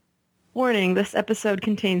Warning, this episode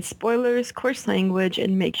contains spoilers, coarse language,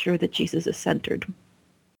 and make sure that Jesus is centered.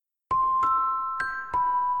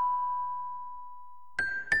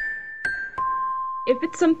 If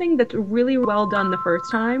it's something that's really well done the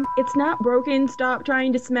first time, it's not broken, stop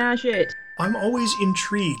trying to smash it. I'm always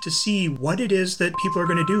intrigued to see what it is that people are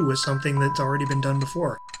going to do with something that's already been done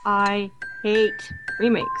before. I hate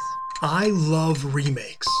remakes. I love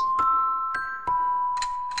remakes.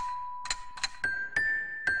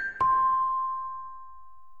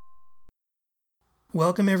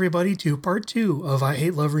 Welcome everybody to part 2 of I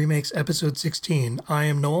Hate Love Remakes episode 16. I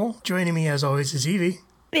am Noel. Joining me as always is Evie.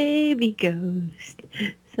 Baby Ghost. I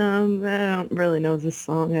don't really know this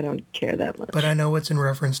song. I don't care that much. But I know what's in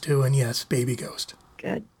reference to, and yes, Baby Ghost.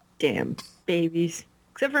 God damn babies.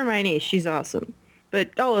 Except for my niece, she's awesome.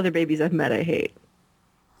 But all other babies I've met, I hate.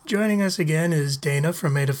 Joining us again is Dana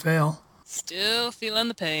from Made to Fail. Still feeling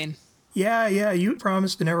the pain. Yeah, you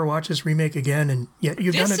promised to never watch this remake again, and yet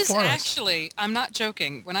you've done it for us. Actually, I'm not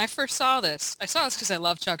joking. When I first saw this because I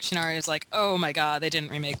love Chuck Shinari. I was like, oh my god, they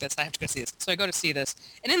didn't remake this. I have to go see this. So I go to see this.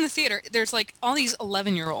 And in the theater, there's like all these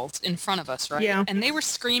 11-year-olds in front of us, right? Yeah. And they were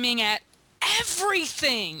screaming at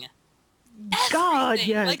everything. God,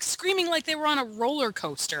 yeah. Like screaming like they were on a roller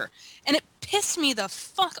coaster. And it pissed me the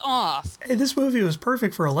fuck off. Hey, this movie was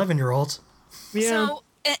perfect for 11-year-olds. Yeah. So,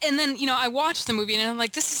 and then, I watched the movie and I'm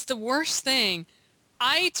like, this is the worst thing.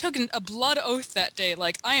 I took a blood oath that day.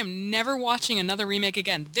 Like, I am never watching another remake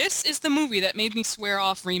again. This is the movie that made me swear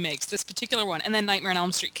off remakes, this particular one. And then Nightmare on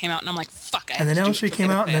Elm Street came out and I'm like, fuck. And then Elm Street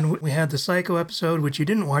came out and then we had the Psycho episode, which you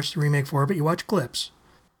didn't watch the remake for, but you watched clips.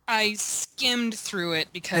 I skimmed through it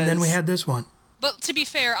because... And then we had this one. But to be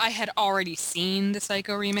fair, I had already seen the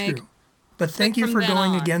Psycho remake. True. But thank you for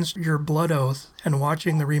going against your blood oath and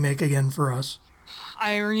watching the remake again for us.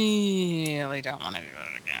 I really don't want to do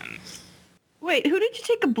it again. Wait, who did you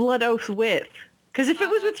take a blood oath with? Because if it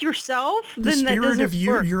was with yourself, then that doesn't work. The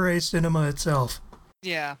spirit of Ure Cinema itself.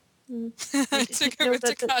 Yeah. I took it with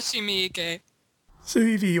Takashi Miike. So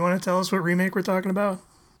Evie, you want to tell us what remake we're talking about?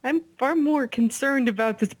 I'm far more concerned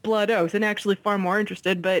about this blood oath and actually far more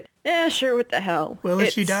interested, but sure, what the hell. Well,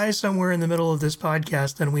 if she dies somewhere in the middle of this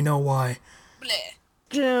podcast, then we know why. Bleh.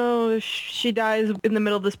 Oh, she dies in the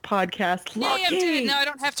middle of this podcast. Lucky! Yeah, I'm doing it. Now I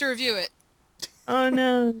don't have to review it. Oh,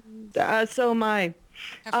 no. So am I.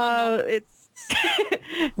 It's...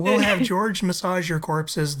 We'll have George massage your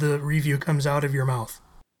corpse as the review comes out of your mouth.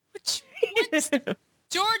 What?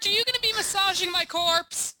 George, are you going to be massaging my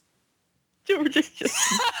corpse? George is just...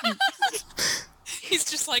 He's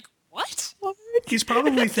just like, what? He's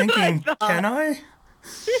probably thinking, can I?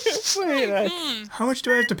 Wait, How much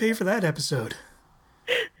do I have to pay for that episode?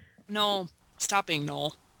 No, stop being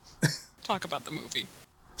Noel. Talk about the movie.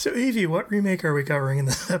 So, Evie, what remake are we covering in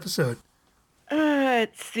this episode?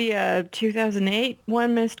 It's the 2008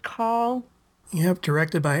 One Missed Call. Yep,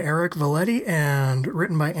 directed by Eric Valetti and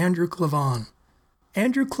written by Andrew Clavon.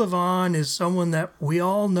 Andrew Clavon is someone that we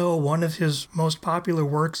all know one of his most popular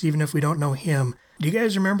works, even if we don't know him. Do you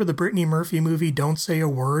guys remember the Brittany Murphy movie, Don't Say a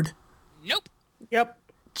Word? Nope. Yep.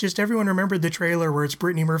 Just everyone remembered the trailer where it's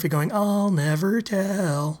Brittany Murphy going, I'll never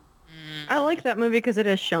tell. I like that movie because it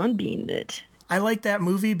has Sean Bean in it. I like that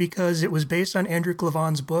movie because it was based on Andrew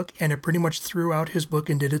Clavon's book, and it pretty much threw out his book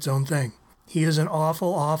and did its own thing. He is an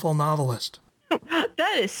awful, awful novelist.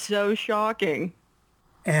 That is so shocking.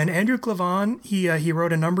 And Andrew Clavon, he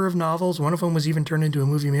wrote a number of novels. One of them was even turned into a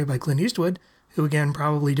movie made by Clint Eastwood, who again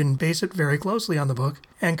probably didn't base it very closely on the book.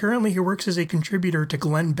 And currently he works as a contributor to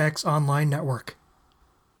Glenn Beck's online network.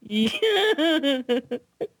 Yeah.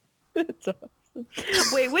 That's awesome.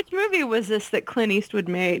 Wait, which movie was this that Clint Eastwood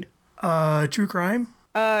made? True Crime?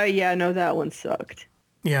 Yeah, no, that one sucked.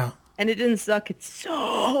 Yeah. And it didn't suck, it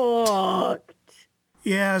sucked.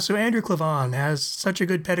 Yeah, so Andrew Clavon has such a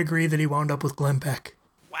good pedigree that he wound up with Glenn Beck.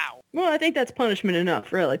 Wow. Well, I think that's punishment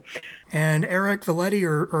enough, really. And Eric Valetti,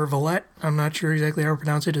 or Valette, I'm not sure exactly how to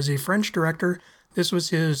pronounce it, is a French director. This was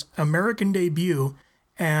his American debut,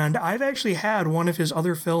 and I've actually had one of his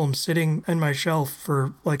other films sitting in my shelf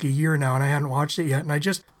for like a year now, and I hadn't watched it yet.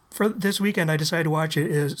 And for this weekend, I decided to watch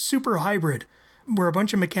it, is Super Hybrid, where a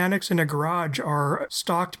bunch of mechanics in a garage are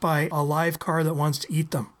stalked by a live car that wants to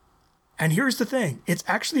eat them. And here's the thing, it's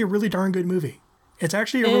actually a really darn good movie. It's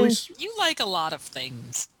actually a really... You like a lot of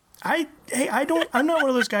things. I'm not one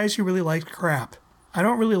of those guys who really likes crap. I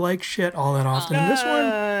don't really like shit all that often.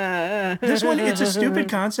 This one, it's a stupid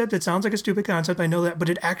concept. It sounds like a stupid concept, I know that, but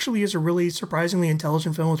it actually is a really surprisingly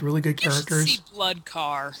intelligent film with really good characters. You should see Blood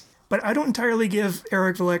Car. But I don't entirely give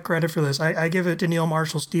Eric Valette credit for this. I give it to Neil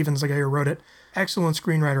Marshall Stevens, the guy who wrote it. Excellent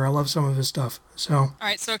screenwriter. I love some of his stuff. So. All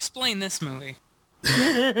right, so explain this movie.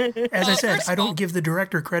 As I said, first I of all- don't give the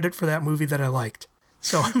director credit for that movie that I liked.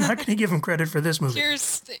 So I'm not going to give him credit for this movie.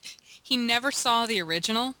 He never saw the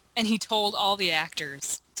original, and he told all the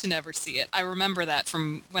actors to never see it. I remember that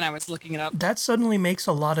from when I was looking it up. That suddenly makes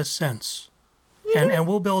a lot of sense. And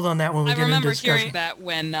we'll build on that when we I get into remember discussion. hearing that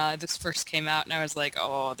when this first came out, and I was like,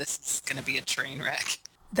 oh, this is going to be a train wreck.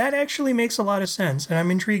 That actually makes a lot of sense, and I'm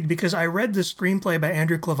intrigued because I read the screenplay by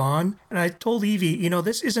Andrew Clavon, and I told Evie,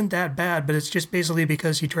 this isn't that bad, but it's just basically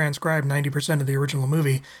because he transcribed 90% of the original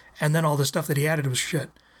movie, and then all the stuff that he added was shit.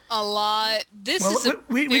 A lot.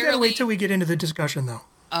 We gotta wait till we get into the discussion, though.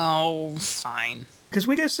 Oh, fine. Because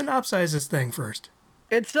we gotta synopsize this thing first.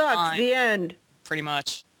 It sucks. Fine. The end. Pretty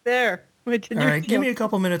much. There. All right, give me a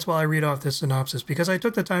couple minutes while I read off this synopsis, because I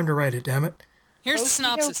took the time to write it, damn it. Here's the Okey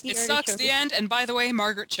synopsis. dokey, It sucks, artichoke. the end, and by the way,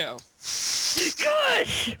 Margaret Cho.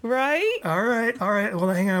 Gosh, right? All right. Well,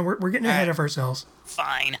 hang on. We're getting ahead of ourselves.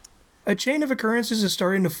 Fine. A chain of occurrences is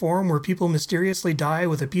starting to form where people mysteriously die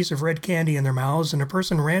with a piece of red candy in their mouths, and a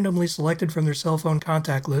person randomly selected from their cell phone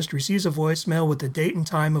contact list receives a voicemail with the date and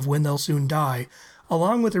time of when they'll soon die,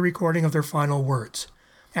 along with a recording of their final words.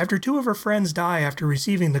 After two of her friends die after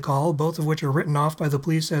receiving the call, both of which are written off by the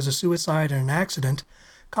police as a suicide and an accident,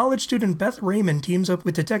 college student Beth Raymond teams up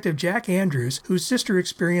with Detective Jack Andrews, whose sister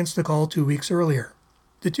experienced the call 2 weeks earlier.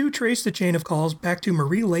 The two trace the chain of calls back to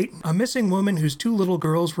Marie Layton, a missing woman whose two little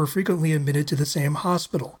girls were frequently admitted to the same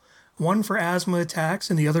hospital, one for asthma attacks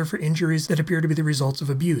and the other for injuries that appear to be the results of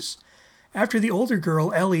abuse. After the older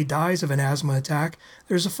girl, Ellie, dies of an asthma attack,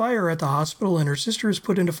 there's a fire at the hospital and her sister is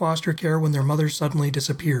put into foster care when their mother suddenly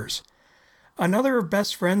disappears. Another of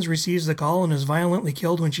Beth's friends receives the call and is violently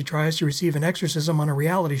killed when she tries to receive an exorcism on a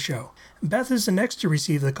reality show. Beth is the next to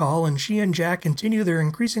receive the call, and she and Jack continue their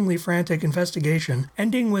increasingly frantic investigation,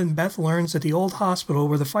 ending when Beth learns that the old hospital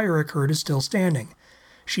where the fire occurred is still standing.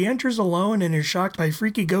 She enters alone and is shocked by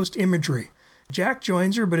freaky ghost imagery. Jack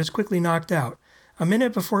joins her but is quickly knocked out. A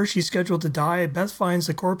minute before she's scheduled to die, Beth finds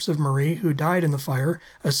the corpse of Marie, who died in the fire,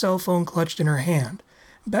 a cell phone clutched in her hand.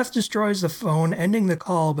 Beth destroys the phone, ending the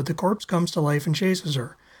call, but the corpse comes to life and chases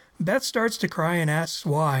her. Beth starts to cry and asks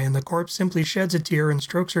why, and the corpse simply sheds a tear and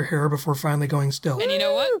strokes her hair before finally going still. And you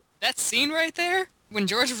know what? That scene right there, when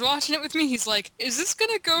George was watching it with me, he's like, is this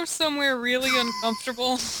going to go somewhere really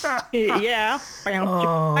uncomfortable? Yeah.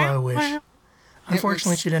 Oh, I wish.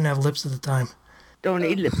 Unfortunately, she didn't have lips at the time. Don't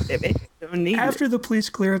need lips, baby. Don't need After the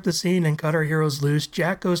police clear up the scene and cut our heroes loose,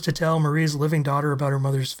 Jack goes to tell Marie's living daughter about her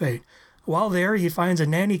mother's fate. While there, he finds a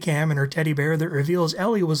nanny cam in her teddy bear that reveals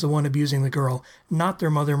Ellie was the one abusing the girl, not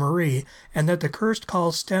their mother Marie, and that the cursed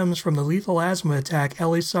call stems from the lethal asthma attack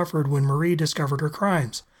Ellie suffered when Marie discovered her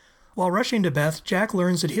crimes. While rushing to Beth, Jack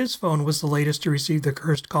learns that his phone was the latest to receive the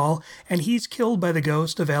cursed call, and he's killed by the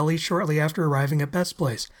ghost of Ellie shortly after arriving at Beth's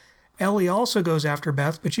place. Ellie also goes after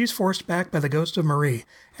Beth, but she's forced back by the ghost of Marie,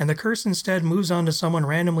 and the curse instead moves on to someone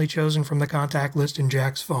randomly chosen from the contact list in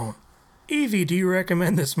Jack's phone. Evie, do you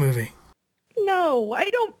recommend this movie? No, I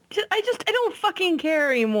don't. I don't fucking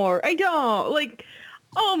care anymore. I don't. Like,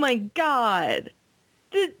 oh my god.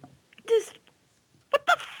 This, what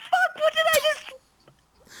the fuck? What did I just...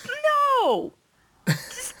 No.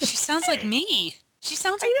 She sounds like me. She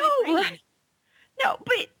sounds like I know. my brain. No,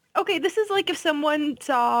 but... Okay, this is like if someone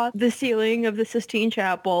saw the ceiling of the Sistine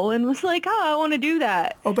Chapel and was like, oh, I want to do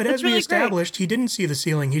that. Oh, but That's as we really established, he didn't see the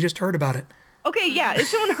ceiling. He just heard about it. Okay, yeah, if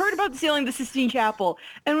someone heard about the ceiling of the Sistine Chapel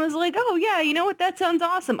and was like, oh, yeah, you know what, that sounds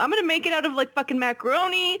awesome. I'm going to make it out of, like, fucking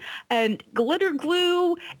macaroni and glitter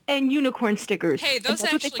glue and unicorn stickers. Hey, And those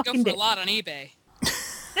that's what they actually go fucking for a did. lot on eBay.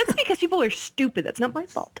 That's because people are stupid. That's not my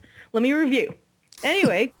fault. Let me review.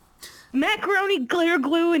 Anyway, macaroni, glitter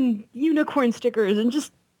glue, and unicorn stickers, and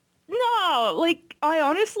just... No, like, I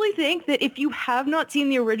honestly think that if you have not seen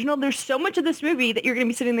the original, there's so much of this movie that you're going to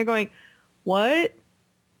be sitting there going, what?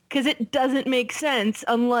 Because it doesn't make sense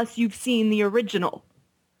unless you've seen the original.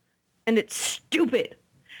 And it's stupid.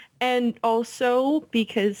 And also,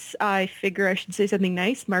 because I figure I should say something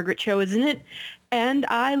nice, Margaret Cho is in it, and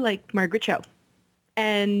I like Margaret Cho.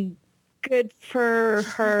 And good for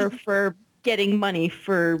her for getting money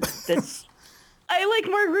for this. I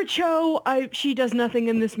like Margaret Cho. She does nothing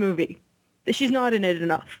in this movie. She's not in it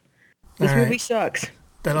enough. This All right. movie sucks.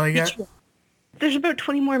 That all you got? There's about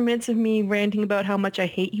 20 more minutes of me ranting about how much I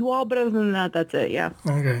hate you all, but other than that, that's it, yeah.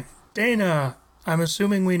 Okay. Dana, I'm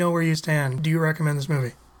assuming we know where you stand. Do you recommend this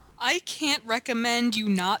movie? I can't recommend you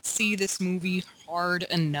not see this movie hard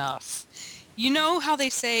enough. You know how they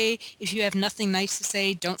say, if you have nothing nice to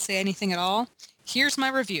say, don't say anything at all? Here's my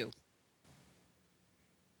review.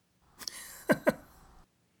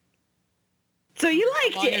 So you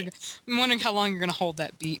liked it? I'm wondering how long you're going to hold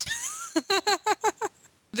that beat.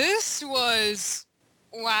 This was,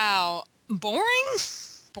 wow, boring?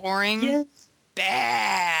 Boring. Yes.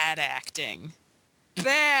 Bad acting.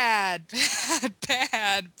 Bad, bad,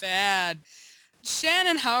 bad, bad.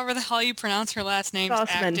 Shannon, however the hell you pronounce her last name's Sussman.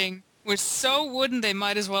 acting was so wooden they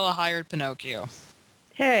might as well have hired Pinocchio.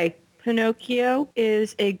 Hey, Pinocchio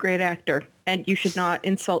is a great actor, and you should not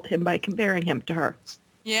insult him by comparing him to her.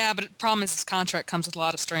 Yeah, but the problem is his contract comes with a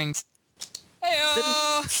lot of strings.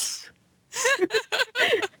 Hey-oh!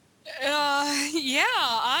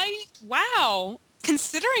 Wow.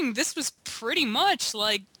 Considering this was pretty much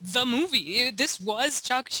like the movie, this was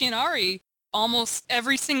Chuck Shinari. Almost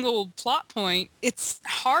every single plot point, it's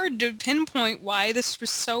hard to pinpoint why this was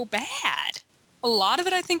so bad. A lot of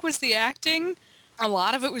it, I think, was the acting. A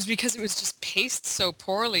lot of it was because it was just paced so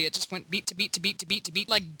poorly. It just went beat to beat to beat to beat to beat,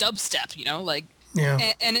 like dubstep, like,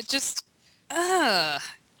 Yeah. and it just,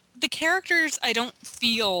 the characters I don't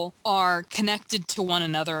feel are connected to one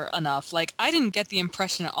another enough. Like, I didn't get the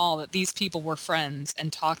impression at all that these people were friends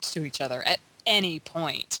and talked to each other at any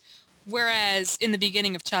point. Whereas in the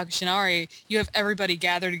beginning of Chuck Shinari, you have everybody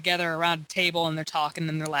gathered together around a table and they're talking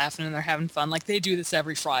and they're laughing and they're having fun. Like they do this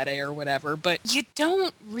every Friday or whatever. But you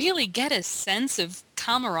don't really get a sense of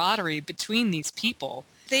camaraderie between these people.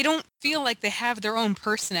 They don't feel like they have their own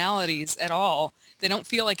personalities at all. They don't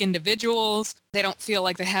feel like individuals. They don't feel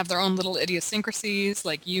like they have their own little idiosyncrasies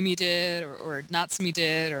like Yumi did or Natsumi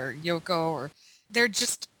did or Yoko. Or they're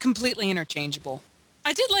just completely interchangeable.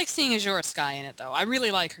 I did like seeing Azura Sky in it, though. I really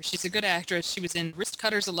like her. She's a good actress. She was in Wrist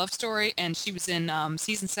Cutters, A Love Story, and she was in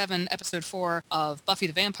Season 7, Episode 4 of Buffy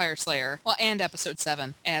the Vampire Slayer. Well, and Episode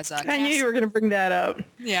 7 as I knew you were going to bring that up.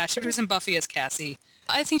 Yeah, she was in Buffy as Cassie.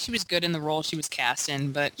 I think she was good in the role she was cast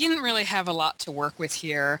in, but you didn't really have a lot to work with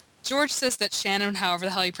here. George says that Shannon, however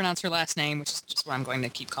the hell you pronounce her last name, which is just what I'm going to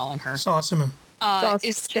keep calling her, Sossaman.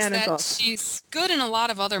 is that she's good in a lot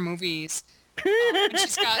of other movies.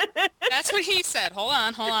 She's got, that's what he said. Hold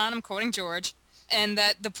on. I'm quoting George. And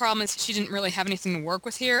that the problem is she didn't really have anything to work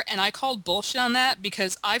with here. And I called bullshit on that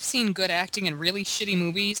because I've seen good acting in really shitty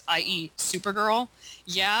movies, i.e. Supergirl.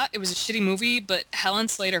 Yeah, it was a shitty movie, but Helen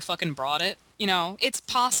Slater fucking brought it. It's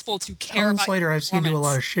possible to care Helen about Slater I've seen do a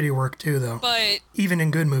lot of shitty work too, though. But even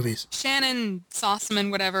in good movies. Shannon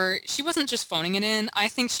Sossaman, whatever, she wasn't just phoning it in. I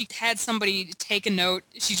think she had somebody take a note.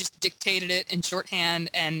 She just dictated it in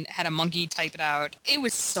shorthand and had a monkey type it out. It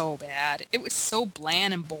was so bad. It was so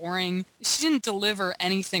bland and boring. She didn't deliver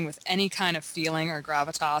anything with any kind of feeling or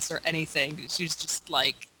gravitas or anything. She was just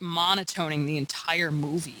like monotoning the entire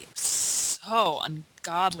movie. It was so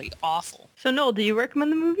ungodly awful. So Noel, do you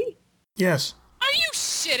recommend the movie? Yes. Are you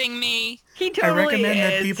shitting me? He totally I recommend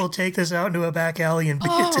is. that people take this out into a back alley and beat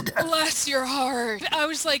it to death. Bless your heart. I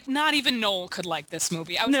was like, not even Noel could like this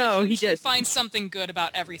movie. I was No, like, he should did. find something good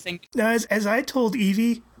about everything. Now, as I told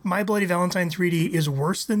Evie, My Bloody Valentine 3D is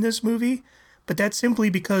worse than this movie, but that's simply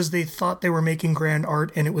because they thought they were making grand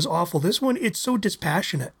art and it was awful. This one, it's so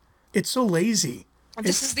dispassionate. It's so lazy.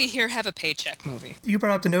 This is the Here Have a Paycheck movie. You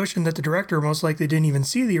brought up the notion that the director most likely didn't even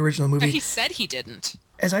see the original But movie. he said he didn't.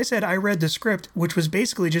 As I said, I read the script, which was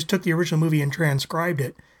basically just took the original movie and transcribed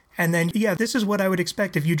it. And then, yeah, this is what I would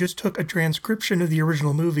expect if you just took a transcription of the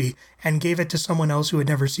original movie and gave it to someone else who had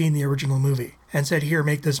never seen the original movie and said, here,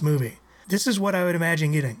 make this movie. This is what I would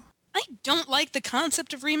imagine getting. I don't like the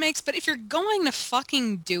concept of remakes, but if you're going to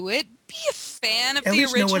fucking do it, be a fan of At the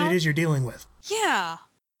least original. know what it is you're dealing with. Yeah.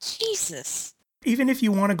 Jesus. Even if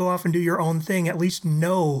you want to go off and do your own thing, at least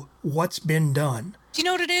know what's been done. Do you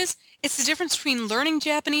know what it is? It's the difference between learning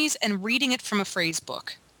Japanese and reading it from a phrase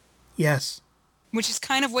book. Yes. Which is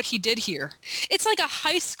kind of what he did here. It's like a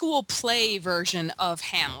high school play version of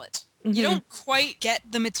Hamlet. Mm-hmm. You don't quite get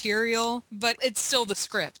the material, but it's still the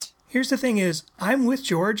script. Here's the thing is, I'm with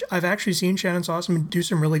George. I've actually seen Shannon Sossaman do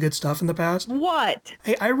some really good stuff in the past. What?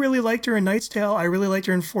 I really liked her in Knight's Tale. I really liked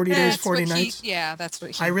her in 40 Days, 40 Nights. That's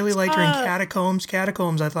what he... I really liked her in Catacombs.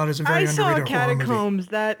 Catacombs, I thought, is a very I saw underrated horror movie. Catacombs,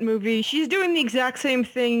 that movie. She's doing the exact same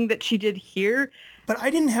thing that she did here. But I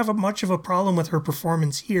didn't have much of a problem with her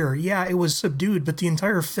performance here. Yeah, it was subdued, but the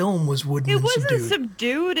entire film was wooden It and wasn't subdued.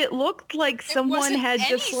 subdued. It looked like someone wasn't had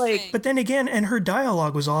just like... anything. But then again, and her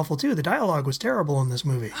dialogue was awful too. The dialogue was terrible in this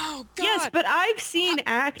movie. Oh, God. Yes, but I've seen there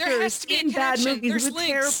has actors to be a in bad connection. movies There's with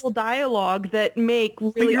links. terrible dialogue that make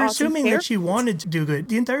really But you're awesome assuming that characters. she wanted to do good.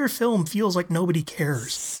 The entire film feels like nobody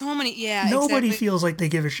cares. So many... Yeah, Nobody exactly. feels like they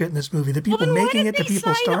give a shit in this movie. The people Well, then why making did it, the they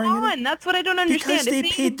people sign starring in it. on? That's what I don't understand. Because they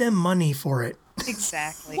If paid them money for it.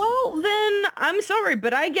 Exactly. Well, then I'm sorry,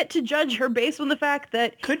 but I get to judge her based on the fact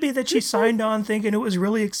that Could be that she signed on thinking it was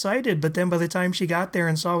really excited, but then by the time she got there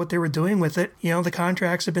and saw what they were doing with it, the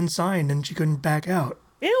contracts had been signed and she couldn't back out.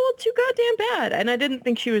 Yeah, well, too goddamn bad. And I didn't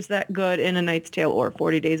think she was that good in A Knight's Tale or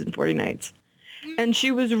 40 Days and 40 Nights. And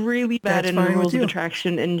she was really bad That's in fine with Rules of you.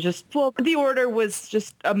 Attraction and just, well, the order was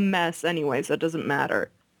just a mess anyway, so it doesn't matter.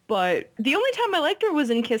 But the only time I liked her was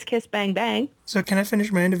in Kiss Kiss Bang Bang. So can I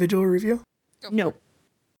finish my individual review? No.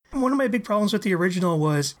 One of my big problems with the original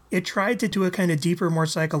was it tried to do a kind of deeper, more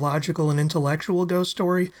psychological and intellectual ghost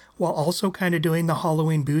story while also kind of doing the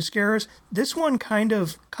Halloween boo scares. This one kind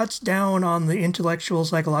of cuts down on the intellectual,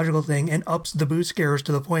 psychological thing and ups the boo scares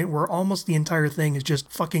to the point where almost the entire thing is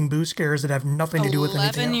just fucking boo scares that have nothing to do with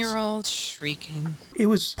anything else. 11-year-old shrieking. It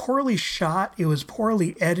was poorly shot. It was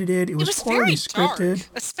poorly edited. It was poorly very scripted. dark,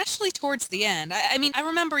 especially towards the end. I mean, I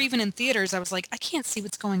remember even in theaters, I was like, I can't see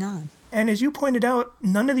what's going on. And as you pointed out,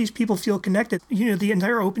 none of these people feel connected. You know, the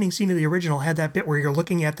entire opening scene of the original had that bit where you're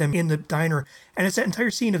looking at them in the diner, and it's that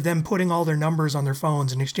entire scene of them putting all their numbers on their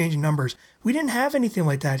phones and exchanging numbers. We didn't have anything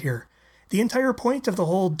like that here. The entire point of the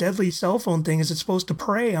whole deadly cell phone thing is it's supposed to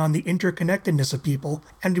prey on the interconnectedness of people,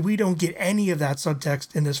 and we don't get any of that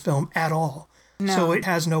subtext in this film at all. No. So it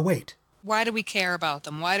has no weight. Why do we care about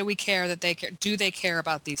them? Why do we care that they care? Do they care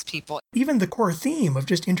about these people? Even the core theme of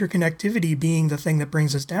just interconnectivity being the thing that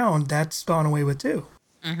brings us down, that's gone away with too.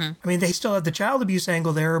 Mm-hmm. I mean, they still have the child abuse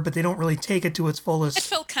angle there, but they don't really take it to its fullest. It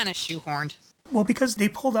felt kind of shoehorned. Well, because they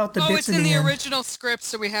pulled out the Oh, bits it's in the the end. original script,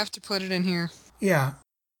 so we have to put it in here. Yeah.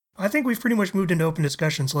 I think we've pretty much moved into open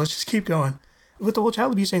discussion, so let's just keep going. With the whole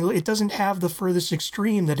child abuse angle, it doesn't have the furthest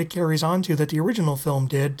extreme that it carries on to that the original film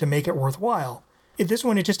did to make it worthwhile. This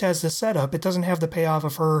one, it just has the setup. It doesn't have the payoff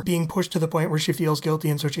of her being pushed to the point where she feels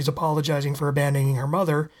guilty and so she's apologizing for abandoning her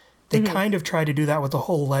mother. They kind of try to do that with the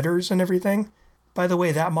whole letters and everything. By the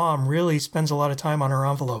way, that mom really spends a lot of time on her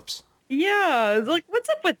envelopes. Yeah, it's like, what's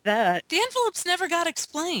up with that? The envelopes never got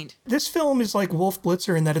explained. This film is like Wolf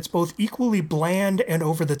Blitzer in that it's both equally bland and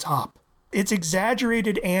over the top. It's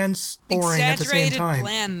exaggerated and boring at the same time. Exaggerated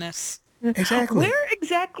blandness. Exactly. Where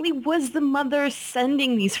exactly was the mother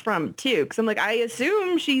sending these from, too? Because I'm like, I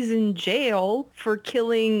assume she's in jail for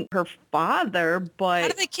killing her father, but... How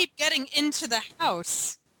do they keep getting into the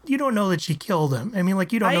house? You don't know that she killed him. I mean,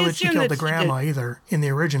 like, you don't I know that she assume killed that the she grandma either in the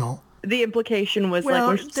original. The implication was Well,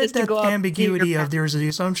 like, we're supposed to go up ambiguity to of there's the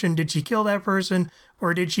assumption, did she kill that person,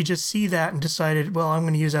 or did she just see that and decided, well, I'm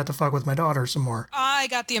going to use that to fuck with my daughter some more? I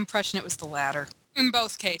got the impression it was the latter. In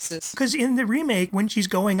both cases. Because in the remake, when she's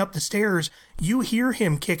going up the stairs, you hear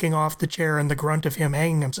him kicking off the chair and the grunt of him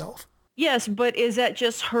hanging himself. Yes, but is that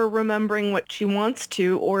just her remembering what she wants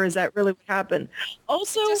to, or is that really what happened?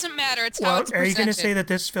 Also, It doesn't matter. It's how Well, it's are you going to presented. say that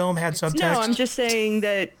this film had subtext? no, I'm just saying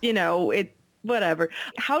that, whatever.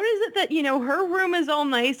 How is it that, her room is all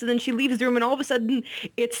nice and then she leaves the room and all of a sudden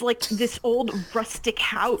it's like this old rustic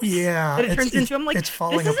house Yeah, that it turns it's- into? I'm like, it's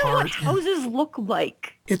falling this isn't what apart. houses look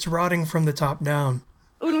like. It's rotting from the top down.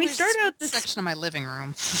 When we There's start out this this section of my living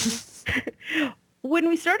room. when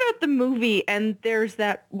we start out the movie and there's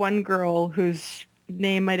that one girl whose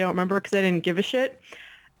name I don't remember because I didn't give a shit.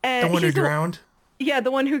 And The one who she's drowned? Yeah,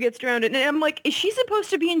 the one who gets drowned. And I'm like, is she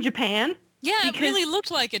supposed to be in Japan? Yeah, it Because- really looked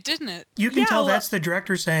like it, didn't it? You can Yeah, tell well- that's the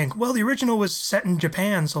director saying, well, the original was set in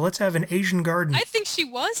Japan, so let's have an Asian garden. I think she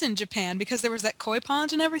was in Japan because there was that koi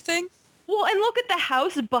pond and everything. Well, and look at the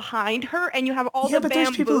house behind her, and you have all yeah, the but bamboo.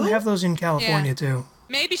 there's people who have those in California, Yeah. too.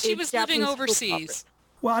 Maybe she It's was living Japanese overseas.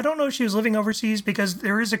 Well, I don't know if she was living overseas because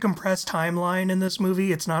there is a compressed timeline in this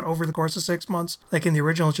movie. It's not over the course of 6 months. Like in the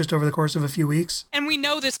original, it's just over the course of a few weeks. And we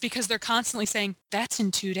know this because they're constantly saying, that's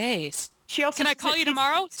in 2 days. She also Can I call you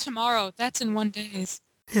tomorrow? Tomorrow. That's in 1 day.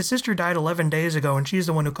 His sister died 11 days ago, and she's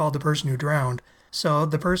the one who called the person who drowned. So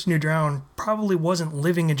the person who drowned probably wasn't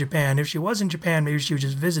living in Japan. If she was in Japan, maybe she was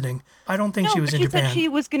just visiting. I don't think No, she was but in she Japan. said she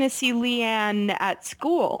was going to see Leanne at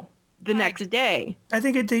school the next day. I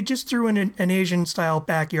think they just threw in an Asian-style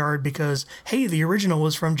backyard because, hey, the original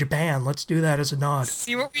was from Japan. Let's do that as a nod.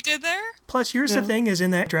 See what we did there? Plus, here's the thing, is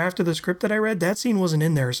in that draft of the script that I read, that scene wasn't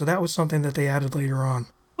in there, so that was something that they added later on.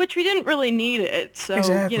 Which we didn't really need it. So,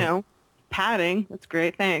 Exactly. padding. That's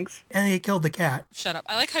great. Thanks. And they killed the cat. Shut up.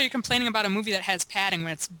 I like how you're complaining about a movie that has padding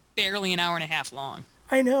when it's barely an hour and a half long.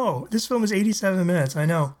 I know. This film is 87 minutes. I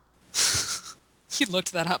know. You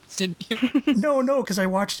looked that up, didn't you? No, because I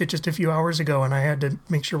watched it just a few hours ago, and I had to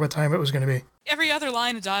make sure what time it was going to be. Every other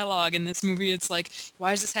line of dialogue in this movie, it's like,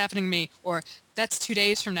 why is this happening to me? Or, that's 2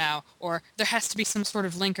 days from now. Or, there has to be some sort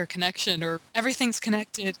of link or connection. Or, everything's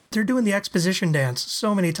connected. They're doing the exposition dance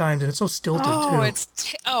so many times, and it's so stilted, too.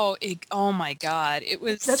 Oh my God. It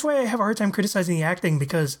was... That's why I have a hard time criticizing the acting,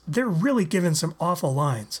 because they're really given some awful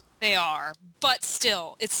lines. They are. But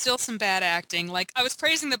still, it's still some bad acting. Like, I was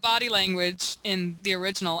praising the body language in the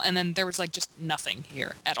original, and then there was, like, just nothing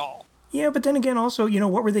here at all. Yeah, but then again, also,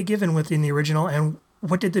 what were they given within the original, and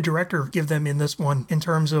what did the director give them in this one in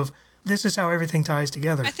terms of this is how everything ties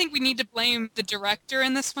together? I think we need to blame the director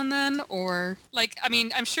in this one then, or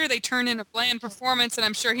I'm sure they turned in a bland performance, and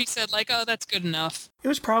I'm sure he said oh, that's good enough. It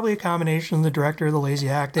was probably a combination of the director, the lazy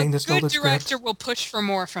acting, the good script. director will push for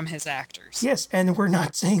more from his actors. Yes, and we're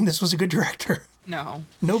not saying this was a good director. No.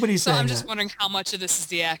 Nobody's saying that. So I'm just wondering how much of this is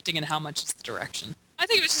the acting and how much is the direction. I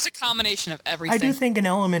think it was just a combination of everything. I do think an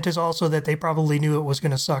element is also that they probably knew it was going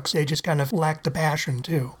to suck, so they just kind of lacked the passion,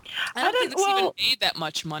 too. I don't think this even made that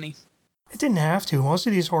much money. It didn't have to. Most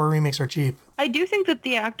of these horror remakes are cheap. I do think that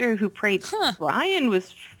the actor who played Brian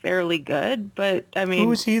was fairly good, but I mean... Who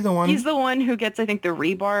was he, the one? He's the one who gets, I think, the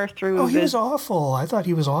rebar through Oh, he was awful. I thought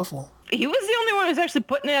he was awful. He was the only one who's actually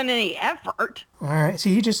putting in any effort. All right.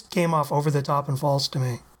 See, he just came off over the top and false to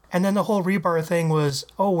me. And then the whole rebar thing was,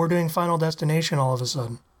 we're doing Final Destination all of a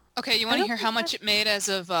sudden. Okay, you want to hear how much it made as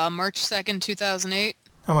of March 2nd, 2008?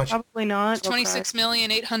 How much? Probably not.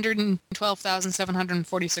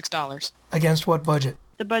 $26,812,746. Against what budget?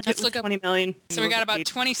 The budget was $20 million. So we got about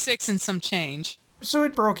 26 and some change. So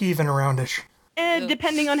it broke even aroundish.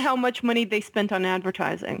 Depending on how much money they spent on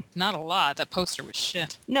advertising. Not a lot. That poster was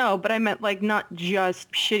shit. No, but I meant not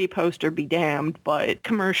just shitty poster be damned, but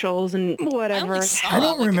commercials and whatever. I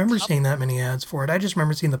don't remember seeing that many ads for it. I just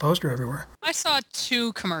remember seeing the poster everywhere. I saw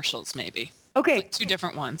 2 commercials, maybe. Okay. 2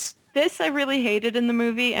 different ones. This I really hated in the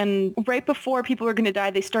movie, and right before people are going to die,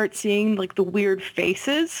 they start seeing the weird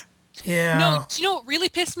faces. Yeah. No, do you know what really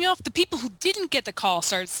pissed me off? The people who didn't get the call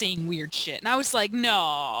started seeing weird shit. And I was like,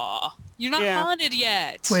 no, you're not haunted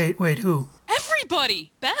yet. Wait, who?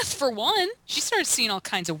 Everybody. Beth, for one. She started seeing all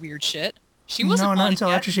kinds of weird shit. She wasn't haunted not until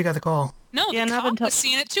yet. after she got the call. No, the cop was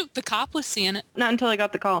seeing it too. The cop was seeing it. Not until I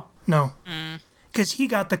got the call. No. Because he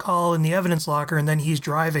got the call in the evidence locker, and then he's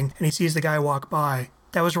driving, and he sees the guy walk by.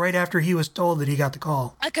 That was right after he was told that he got the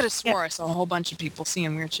call. I could have swore I saw a whole bunch of people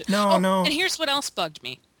seeing weird shit. No. And here's what else bugged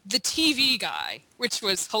me. The TV guy, which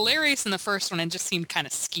was hilarious in the first one and just seemed kind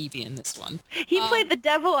of skeevy in this one. He played the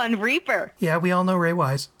devil on Reaper. Yeah, we all know Ray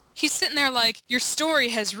Wise. He's sitting there your story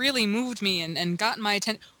has really moved me and gotten my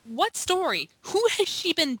attention. What story? Who has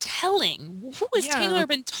she been telling? Who has Taylor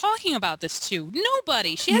been talking about this to?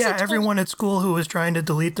 Nobody. She hasn't told everyone at school who was trying to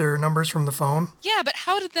delete their numbers from the phone. Yeah, but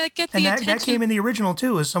how did that get the attention? And that came in the original,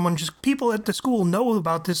 too, is people at the school know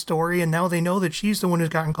about this story, and now they know that she's the one who's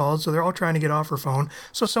gotten called, so they're all trying to get off her phone.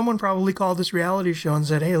 So someone probably called this reality show and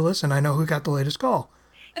said, hey, listen, I know who got the latest call.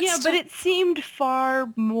 But it seemed far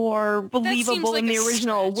more believable in the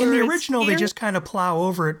original. In the original, they just kind of plow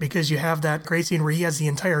over it because you have that great scene where he has the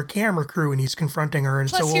entire camera crew and he's confronting her and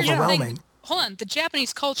it's so overwhelming. Hold on, the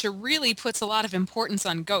Japanese culture really puts a lot of importance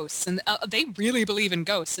on ghosts, and they really believe in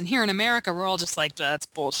ghosts. And here in America, we're all just that's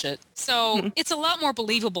bullshit. So it's a lot more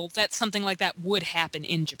believable that something like that would happen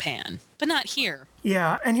in Japan, but not here.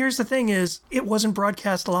 Yeah, and here's the thing is, it wasn't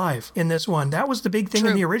broadcast live in this one. That was the big thing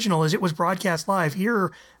in the original, is it was broadcast live.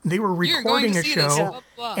 Here, they were recording a show,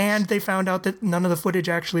 and they found out that none of the footage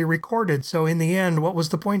actually recorded. So in the end, what was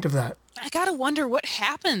the point of that? I gotta wonder what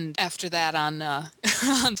happened after that on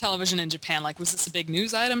on television in Japan. Was this a big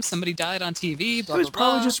news item? Somebody died on TV? Blah, it was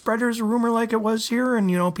probably just spread as a rumor like it was here,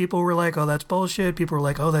 and people were like, "Oh, that's bullshit." People were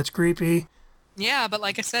like, "Oh, that's creepy." Yeah, but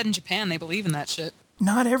like I said, in Japan, they believe in that shit.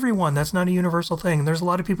 Not everyone. That's not a universal thing. There's a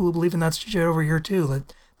lot of people who believe in that shit over here too.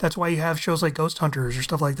 That's why you have shows like Ghost Hunters or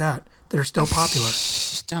stuff like that are still popular.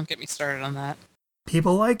 Don't get me started on that.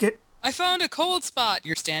 People like it. I found a cold spot.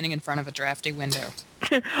 You're standing in front of a drafty window.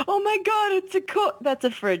 Oh my god, that's a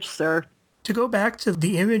fridge, sir. To go back to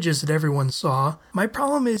the images that everyone saw, my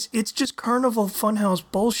problem is it's just Carnival Funhouse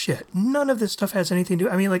bullshit. None of this stuff has anything to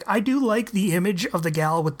do. I do like the image of the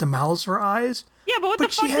gal with the mouths for eyes. Yeah, but what the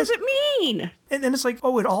fuck does it mean? And then it's it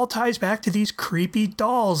all ties back to these creepy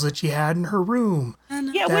dolls that she had in her room.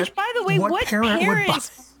 Yeah, which, by the way, what parent would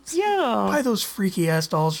buy those freaky ass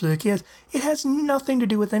dolls for the kids? It has nothing to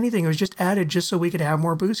do with anything. It was just added just so we could have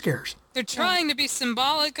more boo scares. They're trying to be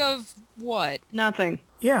symbolic of what? Nothing.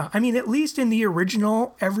 Yeah, at least in the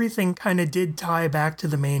original, everything kind of did tie back to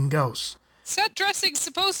the main ghosts. Set dressing's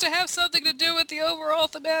supposed to have something to do with the overall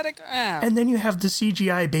thematic. And then you have the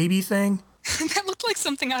CGI baby thing. That looked like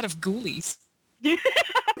something out of Ghoulies.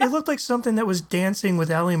 It looked like something that was dancing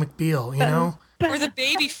with Ally McBeal, Or the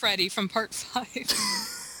baby Freddy from Part 5.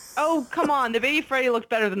 Oh, come on. The baby Freddy looked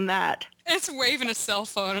better than that. It's waving a cell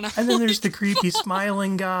phone. And then there's the creepy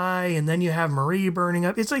smiling guy, and then you have Marie burning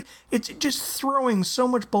up. It's just throwing so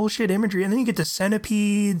much bullshit imagery, and then you get the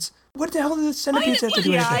centipedes. What the hell do the centipedes have to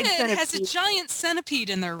do with anything? It has a giant centipede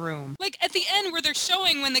in their room. At the end where they're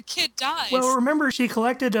showing when the kid dies. Well, remember, she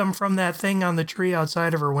collected them from that thing on the tree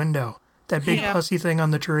outside of her window. That big pussy thing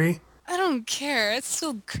on the tree. I don't care. It's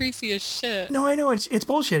still creepy as shit. No, I know it's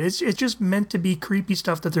bullshit. It's just meant to be creepy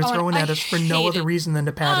stuff that they're throwing at us for no other reason than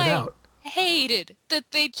to pad it out. I hated that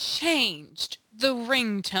they changed the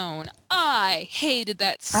ringtone. I hated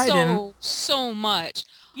that so much.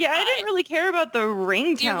 Yeah, I didn't really care about the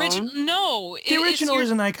ringtone. The original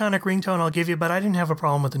is an iconic ringtone, I'll give you, but I didn't have a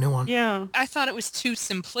problem with the new one. Yeah. I thought it was too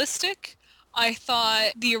simplistic. I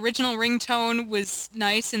thought the original ringtone was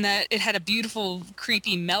nice in that it had a beautiful,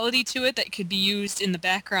 creepy melody to it that could be used in the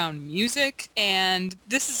background music. And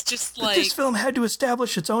this is just But this film had to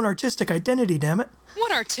establish its own artistic identity, damn it.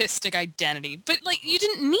 What artistic identity? But, you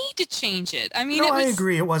didn't need to change it. I mean, I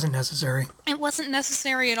agree. It wasn't necessary. It wasn't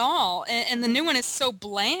necessary at all. And the new one is so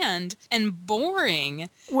bland and boring.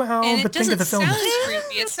 Well, and but think of the film. It doesn't sound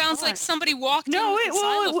creepy. It sounds like somebody walked in with a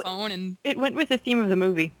xylophone and... It went with the theme of the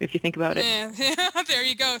movie, if you think about it. Yeah, there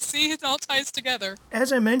you go. See, it all ties together.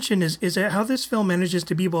 As I mentioned, is how this film manages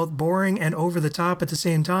to be both boring and over the top at the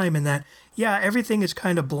same time, in that, yeah, everything is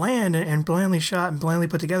kind of bland and blandly shot and blandly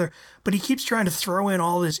put together, but he keeps trying to throw in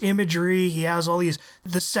all this imagery. He has all these...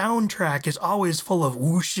 The soundtrack is always full of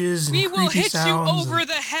whooshes and creepy sounds. We will hit you over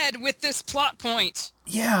the head with this plot point.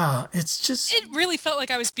 Yeah, it's just... It really felt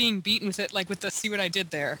like I was being beaten with it, with the see what I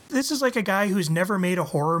did there. This is like a guy who's never made a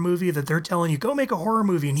horror movie that they're telling you, go make a horror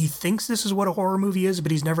movie, and he thinks this is what a horror movie is,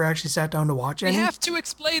 but he's never actually sat down to watch any. We have to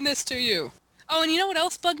explain this to you. Oh, and you know what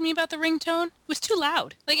else bugged me about the ringtone? It was too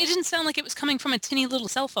loud. It didn't sound like it was coming from a tinny little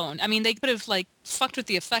cell phone. I mean, they could have, fucked with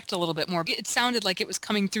the effect a little bit more. It sounded like it was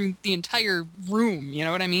coming through the entire room, you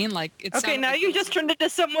know what I mean? Okay, now you just turned into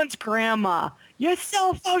someone's grandma. Your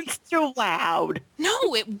cell phone's too loud.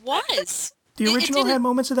 No, it was. The original had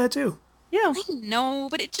moments of that, too. Yeah. I know,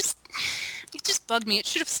 but it just bugged me. It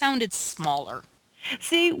should have sounded smaller.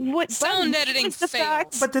 See, what sound editing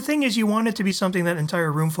fails. But the thing is, you want it to be something that an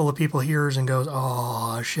entire room full of people hears and goes,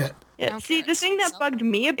 oh, shit. Yeah. Okay. See, the thing that bugged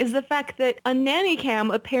me is the fact that a nanny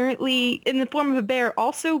cam, apparently in the form of a bear,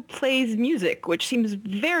 also plays music, which seems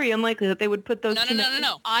very unlikely that they would put those...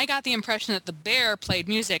 No. I got the impression that the bear played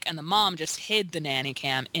music and the mom just hid the nanny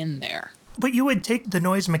cam in there. But you would take the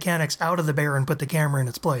noise mechanics out of the bear and put the camera in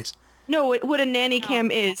its place. No, what a nanny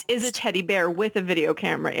cam is a teddy bear with a video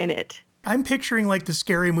camera in it. I'm picturing the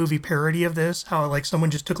Scary Movie parody of this, how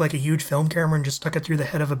someone just took a huge film camera and just stuck it through the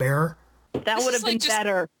head of a bear. That would have been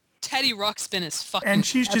better. Teddy Ruxpin is fucking... And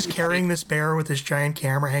she's just carrying this bear with this giant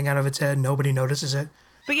camera hanging out of its head. Nobody notices it.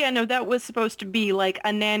 But yeah, no, that was supposed to be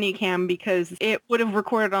a nanny cam because it would have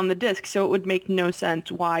recorded on the disc, so it would make no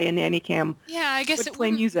sense why a nanny cam I guess would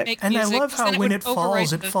play music. And I love how when it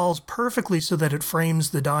falls perfectly so that it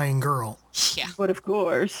frames the dying girl. Yeah. But of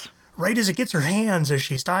course... Right as it gets her hands, as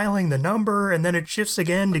she's dialing the number, and then it shifts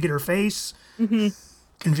again to get her face. Mm-hmm.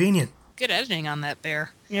 Convenient. Good editing on that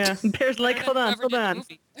bear. Yeah. Bear's hold on.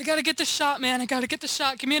 I gotta get the shot, man. I gotta get the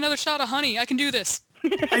shot. Give me another shot of honey. I can do this.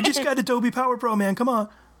 I just got Adobe Power Pro, man. Come on.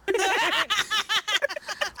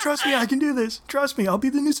 Trust me, I can do this. Trust me, I'll be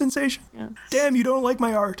the new sensation. Yeah. Damn, you don't like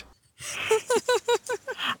my art.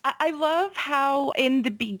 I love how in the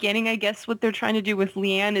beginning, I guess what they're trying to do with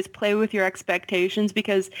Leanne is play with your expectations,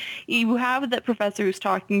 because you have that professor who's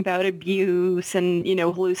talking about abuse and,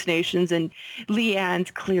 hallucinations, and Leanne's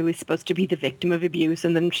clearly supposed to be the victim of abuse,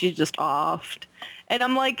 and then she's just offed. And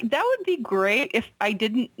I'm like, that would be great if I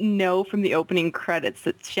didn't know from the opening credits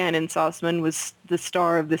that Shannon Sossman was the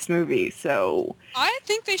star of this movie, so... I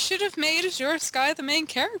think they should have made Azure Sky the main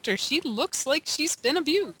character. She looks like she's been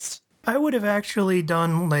abused. I would have actually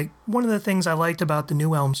done, one of the things I liked about the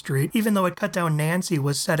New Elm Street, even though it cut down Nancy,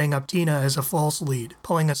 was setting up Tina as a false lead,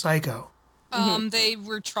 pulling a psycho. They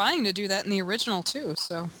were trying to do that in the original, too,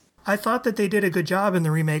 so... I thought that they did a good job in the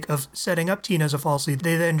remake of setting up Tina as a false lead.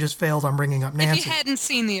 They then just failed on bringing up Nancy. If you hadn't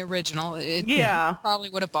seen the original, probably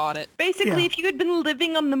would have bought it. Basically, if you had been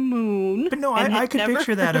living on the moon... But no, I could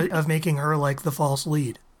picture that of making her, the false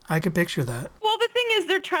lead. I could picture that. Well, the thing is,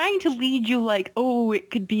 they're trying to lead you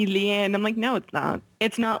it could be Leanne. I'm like, no, it's not.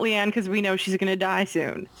 It's not Leanne because we know she's going to die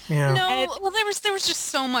soon. Yeah. No, well, there was just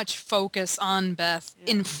so much focus on Beth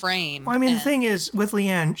in frame. Well, I mean, the thing is, with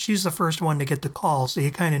Leanne, she's the first one to get the call, so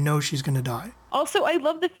you kind of know she's going to die. Also, I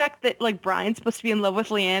love the fact that, Brian's supposed to be in love with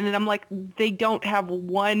Leanne, and I'm like, they don't have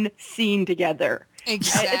one scene together.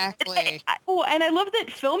 Exactly. And I love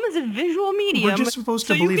that film is a visual medium. We're just supposed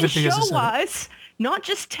to believe it because you can show us, not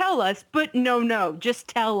just tell us, but no, just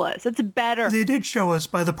tell us. It's better. They did show us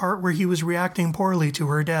by the part where he was reacting poorly to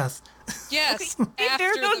her death. Yes. Okay,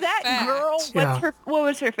 there goes that fact. Girl. What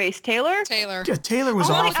was her face? Taylor? Yeah, Taylor was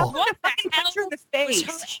awful.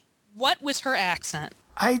 What was her accent?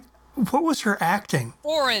 What was her acting?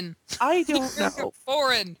 Foreign. I don't know.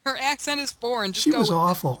 Foreign. Her accent is foreign. Just She go was with it.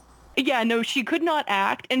 awful. Yeah, no, she could not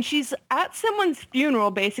act, and she's at someone's funeral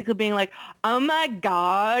basically being like, oh my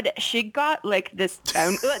god, she got like this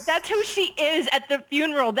down. That's who she is at the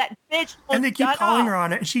funeral, that bitch. And they keep calling her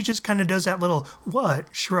on it, and she just kind of does that little, what,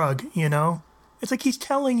 shrug, you know? It's like he's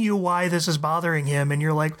telling you why this is bothering him, and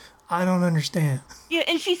you're like, I don't understand. Yeah,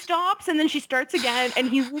 and she stops, and then she starts again, and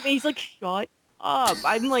he's like, shut up.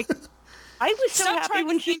 I'm like, I was so Stop happy trying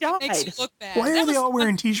when to she think it makes you died. look bad. Why That are they was all the-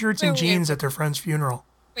 wearing t-shirts and wait, jeans at their friend's funeral?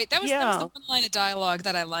 Wait, that was Yeah. the one line of dialogue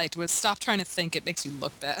that I liked was stop trying to think it makes you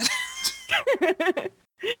look bad.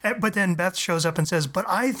 But then Beth shows up and says, but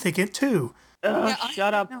I think it too. Ugh, Yeah, I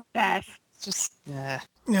shut up, know. Beth. Just, yeah.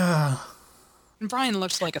 Yeah. And Brian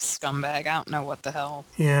looks like a scumbag. I don't know what the hell.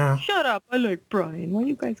 Yeah. Shut up. I like Brian. Why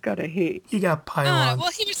you guys gotta hate? You got pylon. Well,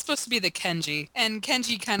 he was supposed to be the Kenji, and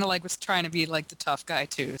Kenji kind of like was trying to be like the tough guy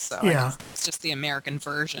too. So I Yeah. guess it's just the American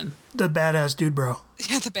version. The badass dude bro.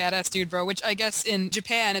 Yeah, the badass dude bro. Which I guess in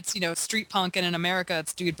Japan it's street punk, and in America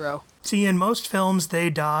it's dude bro. See, in most films, they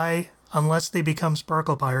die unless they become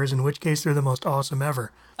sparkle pyres, in which case they're the most awesome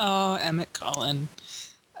ever. Oh, Emmett Cullen.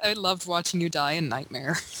 I loved watching you die in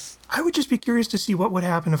Nightmare. I would just be curious to see what would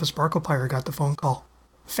happen if a sparkle pyre got the phone call.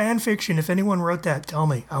 Fan fiction, if anyone wrote that, tell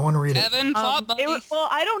me. I want to read it. Evan, plot bunny. Well,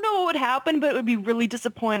 I don't know what would happen, but it would be really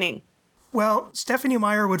disappointing. Well, Stephanie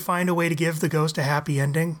Meyer would find a way to give the ghost a happy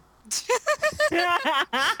ending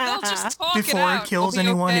They'll just talk before out. it kills It'll be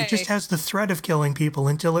anyone. okay. It just has the threat of killing people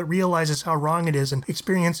until it realizes how wrong it is and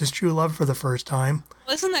experiences true love for the first time.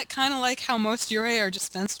 Well, isn't that kind of like how most Yurei are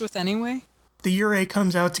dispensed with anyway? The Yurei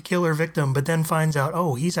comes out to kill her victim, but then finds out,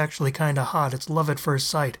 oh, he's actually kind of hot. It's love at first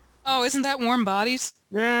sight. Oh, isn't that Warm Bodies?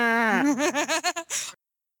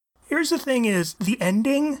 Here's the thing is, the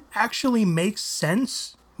ending actually makes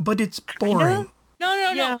sense, but it's boring. No.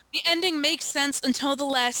 Yeah. The ending makes sense until the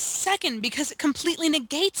last second because it completely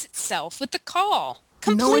negates itself with the call.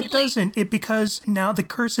 Completely. No, it doesn't. Because now the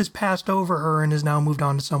curse has passed over her and has now moved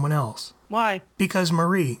on to someone else. Why? Because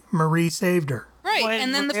Marie saved her. Right, Why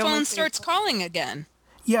and then the did Maria phone say starts that? calling again.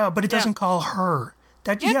 Yeah, but it doesn't call her.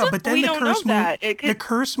 But then we the don't curse know that. moved. It could- The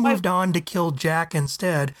curse moved on to kill Jack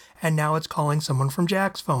instead, and now it's calling someone from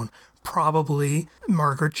Jack's phone, probably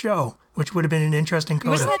Margaret Cho, which would have been an interesting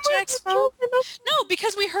Was coda. that Jack's phone? No,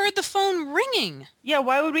 because we heard the phone ringing. Yeah,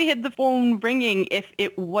 why would we hit the phone ringing if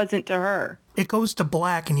it wasn't to her? It goes to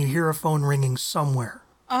black, and you hear a phone ringing somewhere.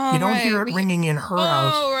 Oh, You don't right. hear it ringing in her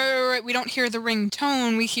house. Oh, right. We don't hear the ring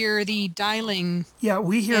tone. We hear the dialing. Yeah,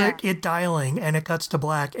 we hear Yeah. it dialing, and it cuts to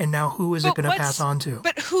black, and now who is it But going to what's- pass on to?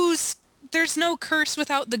 But there's no curse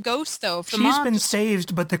without the ghost, though. If the She's mom been just-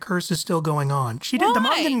 saved, but the curse is still going on. The mom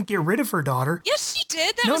Why? didn't get rid of her daughter. Yes, she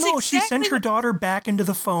did. That No, was she sent exactly her what- daughter back into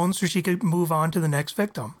the phone so she could move on to the next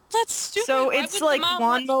victim. That's stupid. So Why it's would the like mom let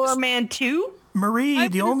Lawnmower this- Man 2? Marie,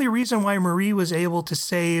 the would've- only reason why Marie was able to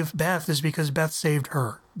save Beth is because Beth saved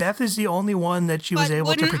her. Beth is the only one that she was But able to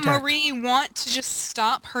wouldn't protect. Marie want to just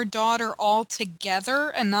stop her daughter altogether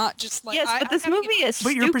and not just like? Yes, but this movie is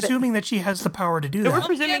But stupid. you're presuming that she has the power to do We're that.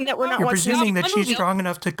 presuming that we're not You're watching presuming that she's movie. strong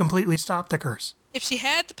enough to completely stop the curse. If she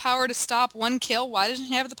had the power to stop one kill, why doesn't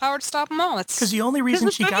she have the power to stop them all? That's Because the only reason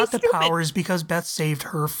this she movie's got the stupid. power is because Beth saved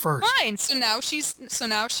her first. fine. So now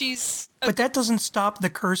she's. But that doesn't stop the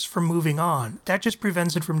curse from moving on. That just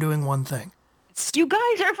prevents it from doing one thing. You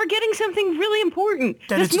guys are forgetting something really important.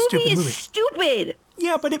 That this it's a movie stupid is movie. stupid.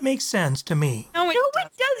 Yeah, but it makes sense to me. No, No,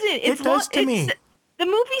 it doesn't. It's does to me. The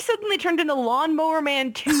movie suddenly turned into Lawnmower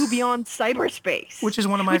Man 2 Beyond Cyberspace. Which is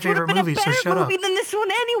one of my which would have favorite been movies, a so better shut up. movie than this one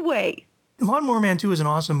anyway. Lawnmower Man 2 is an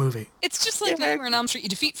awesome movie. It's just like Nightmare on Elm Street. You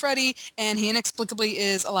defeat Freddy, and he inexplicably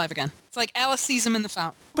is alive again. It's like Alice sees him in the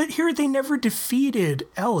fountain. But here they never defeated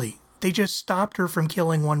Ellie. They just stopped her from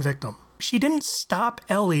killing one victim. She didn't stop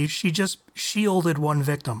Ellie, she just shielded one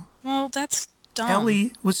victim. Well, that's dumb.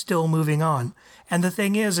 Ellie was still moving on. And the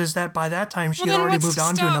thing is that by that time she Well, had then already what's moved to on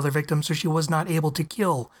to stop? another victim, so she was not able to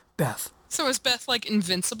kill Beth. So is Beth like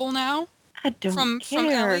invincible now I don't from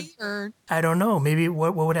care. Ellie? Or I don't know. Maybe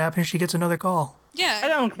what would happen if she gets another call? yeah, I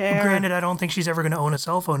don't care. Granted, I don't think she's ever going to own a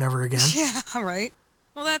cell phone ever again. yeah, all right.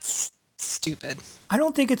 Well, that's stupid. I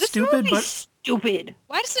don't think it's This stupid, movie's but stupid.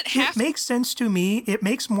 Why does it have it makes sense to me. It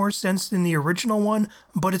makes more sense than the original one,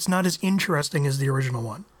 but it's not as interesting as the original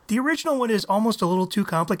one. The original one is almost a little too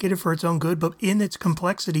complicated for its own good, but in its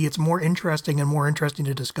complexity, it's more interesting and more interesting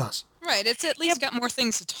to discuss. Right, it's at least got more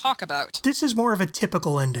things to talk about. This is more of a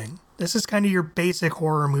typical ending. This is kind of your basic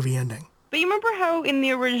horror movie ending. But you remember how in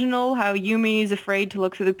the original, how Yumi is afraid to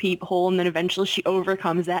look through the peephole, and then eventually she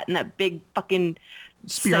overcomes that, and that big fucking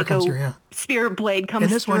Spear comes through, yeah. spirit blade comes through.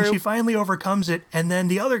 In this one, she finally overcomes it, and then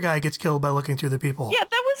the other guy gets killed by looking through the peephole. Yeah,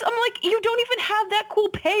 I'm like, you don't even have that cool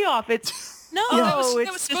payoff. It's No, Yeah. that was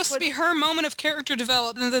it's supposed just to be her moment of character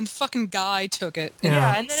development, and then fucking guy took it.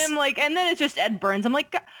 Yeah. and then I'm like, and then it's just Ed Burns. I'm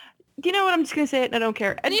like, "God, you know what? I'm just gonna say it, and I don't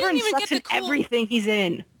care. Ed you didn't Burns even sucks get in the cool- everything he's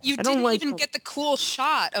in. You I don't didn't like even him. get the cool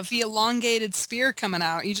shot of the elongated spear coming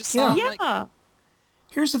out. You just saw him, Yeah. like,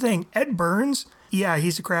 Here's the thing, Ed Burns, yeah,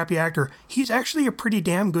 he's a crappy actor. He's actually a pretty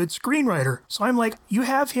damn good screenwriter. So I'm like, you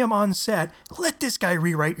have him on set, let this guy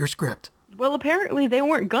rewrite your script. Well, apparently they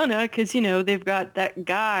weren't gonna, because, they've got that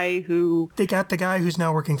guy who... They got the guy who's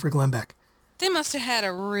now working for Glenn Beck. they must have had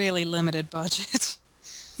a really limited budget.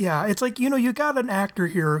 Yeah, it's like, you got an actor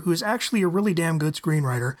here who's actually a really damn good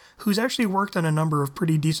screenwriter, who's actually worked on a number of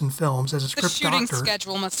pretty decent films as a The script shooting doctor.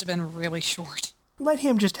 schedule must have been really short. Let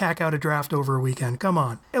him just hack out a draft over a weekend. Come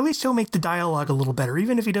on. At least he'll make the dialogue a little better.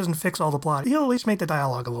 Even if he doesn't fix all the plot, he'll at least make the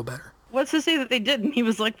dialogue a little better. What's to say that they didn't? He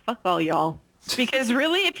was like, fuck all y'all. Because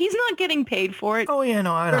really, if he's not getting paid for it, Oh, yeah,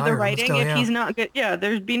 no, I'd for hire the him writing, still, if yeah. he's not good,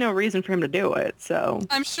 there'd be no reason for him to do it, so...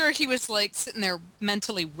 I'm sure he was like sitting there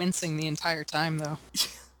mentally wincing the entire time, though.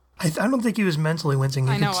 I don't think he was mentally wincing.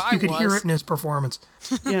 You I know, you could hear was. it in his performance.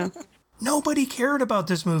 Yeah. Nobody cared about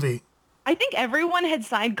this movie. I think everyone had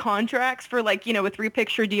signed contracts for, like, a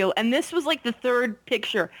 3-picture deal, and this was like the 3rd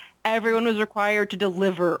picture. Everyone was required to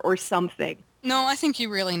deliver or something. No, I think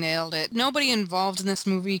you really nailed it. Nobody involved in this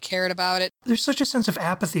movie cared about it, There's such a sense of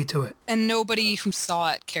apathy to it. and nobody who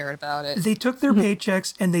saw it cared about it. They took their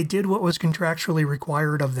paychecks and they did what was contractually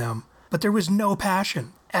required of them. But there was no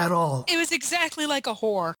passion at all. It was exactly like a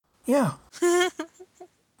whore. Yeah.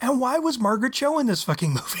 And why was Margaret Cho in this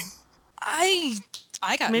fucking movie? I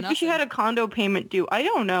got Maybe nothing. she had a condo payment due. I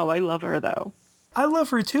don't know. I love her, though. I love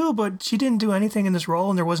her too, but she didn't do anything in this role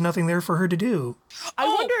and there was nothing there for her to do. I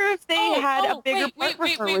wonder if they had a bigger part for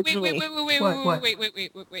her wait, originally. What?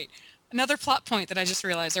 wait. Another plot point that I just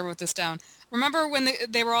realized. I wrote this down. Remember when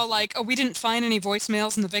they were all like, oh, we didn't find any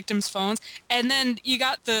voicemails in the victims' phones? And then you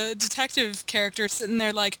got the detective character sitting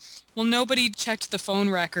there like, well, nobody checked the phone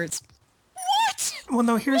records. What? Well,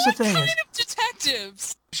 no, here's the thing. What Is kind of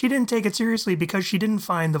detectives? she didn't take it seriously because she didn't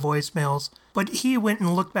find the voicemails, but he went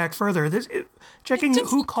and looked back further. Checking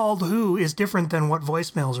who called who is different than what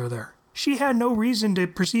voicemails are there. She had no reason to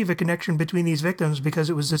perceive a connection between these victims because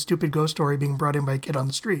it was a stupid ghost story being brought in by a kid on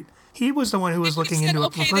the street. He was the one who was looking You said, into it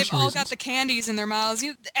okay, for they've personal all reasons. got the candies in their mouths.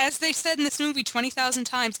 As they said in this movie 20,000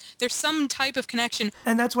 times, there's some type of connection.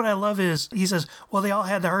 And that's what I love is, he says, well, they all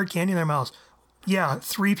had the hard candy in their mouths. Yeah,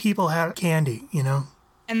 3 people had candy,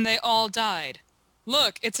 And they all died.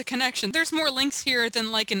 Look, it's a connection. There's more links here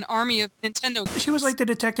than like an army of Nintendo. She was like the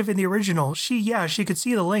detective in the original. She could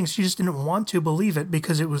see the links. She just didn't want to believe it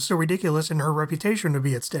because it was so ridiculous and her reputation would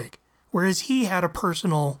be at stake. Whereas he had a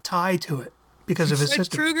personal tie to it because of his Fred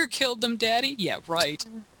sister. Krueger killed them, Daddy? Yeah, right.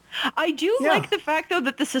 I do Yeah. like the fact, though,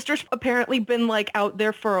 that the sister's apparently been, like, out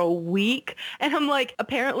there for a week. And I'm like,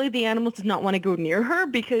 apparently the animals did not want to go near her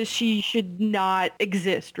because she should not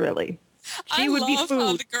exist, really. She I would be love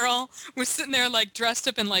how food. the girl was sitting there like dressed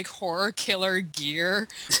up in like horror killer gear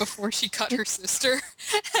before she cut her sister.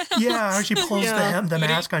 Yeah, how she pulls Yeah. the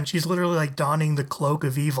mask on. She's literally like donning the cloak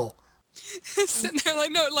of evil. Sitting there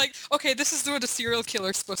like, no, like, okay, this is what a serial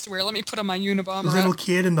killer's supposed to wear. Let me put on my Unabomber. Little outfit.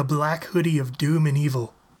 kid in the black hoodie of doom and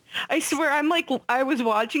evil. I swear, I was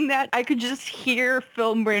watching that. I could just hear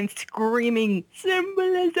Film Brand screaming,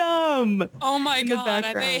 symbolism! Oh my in the god, I may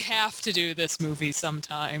background. have to do this movie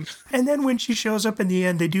sometime. And then when she shows up in the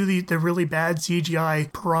end, they do the really bad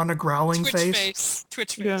CGI piranha growling Twitch face. face.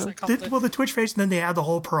 Twitch face, Yeah. I call it. Well, the twitch face, and then they add the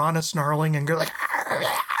whole piranha snarling and go like,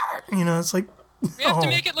 it's like, We have oh, to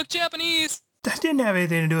make it look Japanese. that didn't have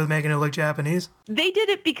anything to do with making it look Japanese. They did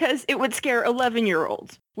it because it would scare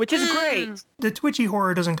 11-year-olds, which is great. The twitchy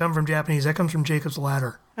horror doesn't come from Japanese. That comes from Jacob's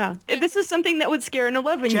Ladder. Yeah. This is something that would scare an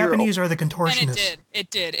 11-year-old. Japanese are the And contortionists. it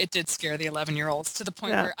did scare the 11-year-olds to the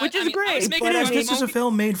point Yeah, where which is I was great, making but fun I of mean- This is a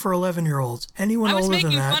film made for 11-year-olds. Anyone I was older than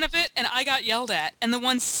making that. fun of it, and I got yelled at. And the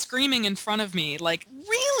ones screaming in front of me, like,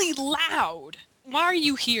 really loud. Why are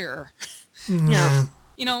you here? Yeah.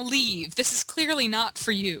 Leave. This is clearly not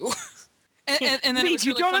for you. And then it Wait, was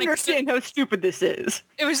you really don't funny 'cause understand how stupid this is.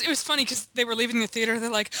 It was funny because they were leaving the theater. They're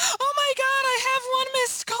like, "Oh my god, I have one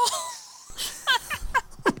missed call."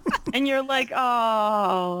 And you're like,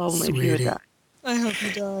 oh, maybe you would Sweetie. die. I hope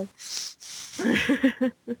you die.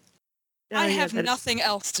 I have nothing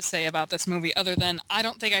else to say about this movie other than I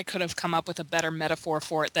don't think I could have come up with a better metaphor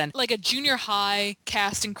for it than like a junior high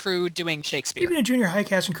cast and crew doing Shakespeare. Even a junior high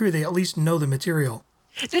cast and crew, they at least know the material.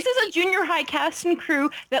 This is a junior high cast and crew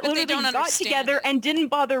that But they literally don't got understand together it. and didn't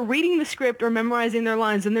bother reading the script or memorizing their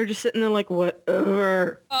lines, and they're just sitting there like,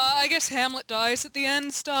 whatever. I guess Hamlet dies at the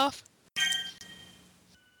end stuff.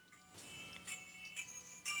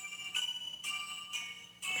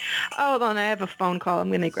 Hold on, I have a phone call.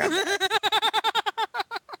 I'm gonna grab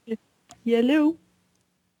it. Hello?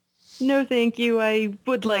 No, thank you. I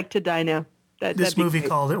would like to die now. This That'd be movie great.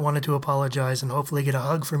 called it wanted to apologize and hopefully get a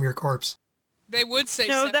hug from your corpse. They would say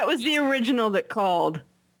No, that was the original that called.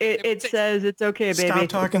 It says it's okay, baby. Stop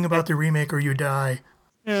talking about the remake or you die.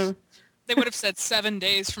 Yeah. They would have said 7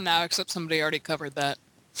 days from now, except somebody already covered that.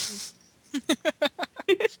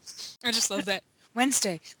 I just love that.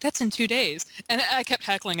 Wednesday, that's in 2 days. And I kept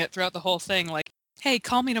heckling it throughout the whole thing, like, hey,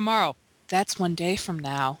 call me tomorrow. That's 1 day from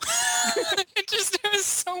now. it was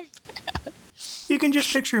so bad. You can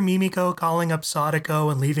just picture Mimiko calling up Sadako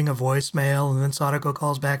and leaving a voicemail, and then Sadako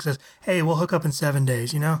calls back and says, hey, we'll hook up in 7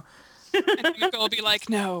 days, you know? And Miko will be like,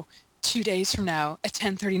 no, 2 days from now at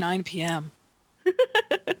 10:39 p.m.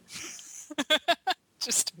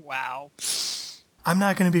 Just wow. I'm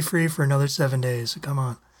not going to be free for another 7 days, so come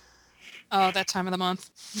on. Oh, that time of the month.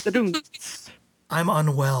 Da-doom. I'm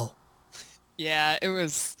unwell. Yeah, it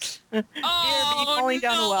was. Here, be falling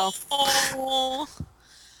down the well. Oh,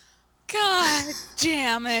 God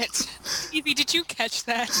damn it. Evie, did you catch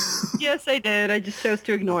that? Yes, I did. I just chose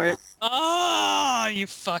to ignore it. Oh, you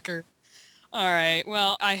fucker. All right.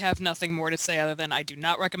 Well, I have nothing more to say other than I do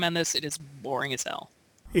not recommend this. It is boring as hell.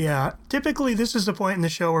 Yeah, typically this is the point in the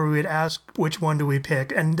show where we would ask which one do we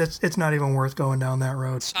pick, and it's not even worth going down that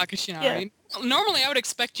road. Takashinari. Yeah. Normally, I would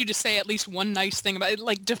expect you to say at least one nice thing about it,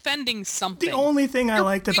 like defending something. The only thing I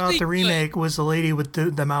liked about the remake was the lady with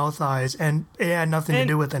the mouth eyes, and it had nothing to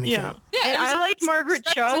do with anything. Yeah, and I like Margaret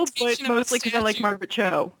Cho, but mostly because I like Margaret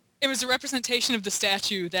Cho. It was a representation of the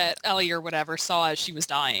statue that Ellie or whatever saw as she was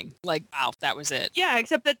dying. Like, wow, that was it. Yeah,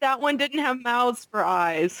 except that one didn't have mouths for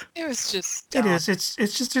eyes. It was just... It is. It's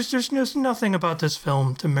just there's nothing about this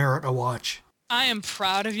film to merit a watch. I am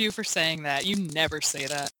proud of you for saying that. You never say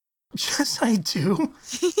that. Yes, I do.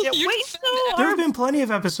 Yeah, wait till there have been plenty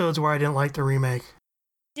of episodes where I didn't like the remake.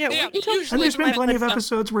 Yeah, wait until... And there's been plenty of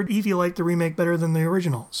episodes where Evie liked the remake better than the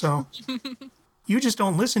original. So you just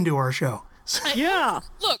don't listen to our show. Yeah.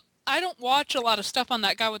 Look, I don't watch a lot of stuff on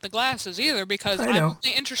that guy with the glasses either because I'm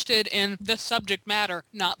only interested in the subject matter,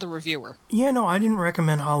 not the reviewer. Yeah, no, I didn't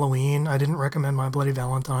recommend Halloween. I didn't recommend My Bloody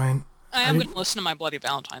Valentine. I am going to listen to My Bloody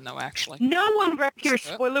Valentine, though, actually. No one, here,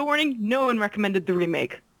 spoiler warning, no one recommended the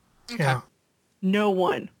remake. Okay. Yeah. No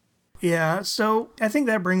one. Yeah, so I think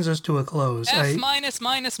that brings us to a close. F minus.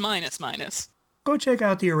 Go check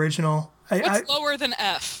out the original. What's lower than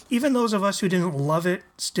F? Even those of us who didn't love it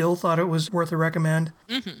still thought it was worth a recommend.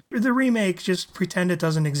 Mm-hmm. The remake, just pretend it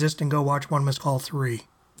doesn't exist and go watch One Missed Call 3.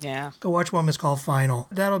 Yeah. Go watch One Missed Call Final.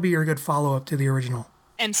 That'll be your good follow-up to the original.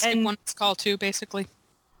 And One Missed Call 2, basically?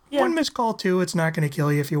 Yeah. One Missed Call 2, it's not going to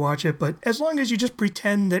kill you if you watch it, but as long as you just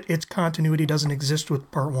pretend that its continuity doesn't exist with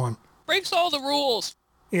Part 1. Breaks all the rules.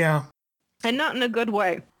 Yeah. And not in a good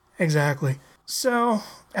way. Exactly. So,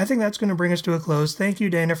 I think that's going to bring us to a close. Thank you,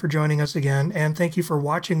 Dana, for joining us again, and thank you for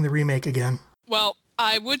watching the remake again. Well,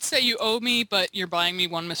 I would say you owe me, but you're buying me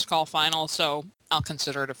One Missed Call Final, so I'll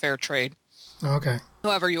consider it a fair trade. Okay.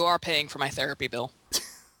 However, you are paying for my therapy bill.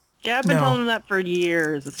 Yeah, I've been telling him that for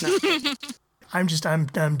years. It's not. I'm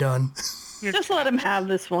done. Just let him have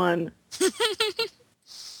this one.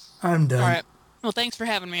 I'm done. All right. Well, thanks for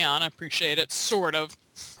having me on. I appreciate it. Sort of.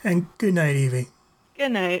 And good night, Evie.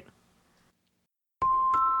 Good night.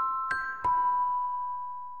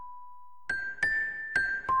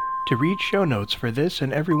 To read show notes for this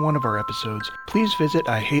and every one of our episodes, please visit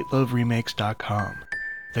IHateLoveRemakes.com.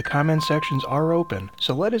 The comment sections are open,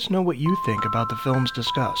 so let us know what you think about the films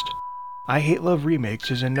discussed. I Hate Love Remakes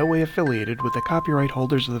is in no way affiliated with the copyright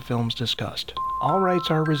holders of the films discussed. All rights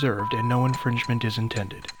are reserved and no infringement is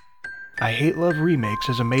intended. I Hate Love Remakes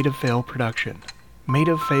is a Made of Fail production.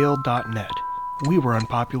 MadeOfFail.net. We were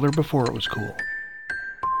unpopular before it was cool.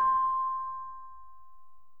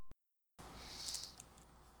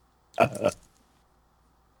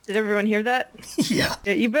 Did everyone hear that? Yeah.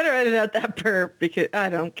 You better edit out that burp because I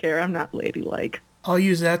don't care. I'm not ladylike. I'll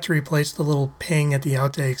use that to replace the little ping at the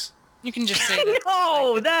outtakes. You can just say that.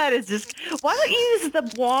 No, that is just... Why don't you use the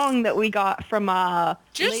bong that we got from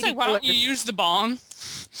Just Lady say, why don't you Killers? use the bong?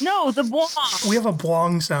 No, the bong. We have a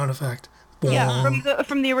blong sound effect. Blong. Yeah,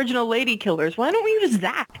 from the original Lady Killers. Why don't we use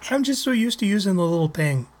that? I'm just so used to using the little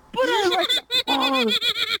ping. But I like the bong.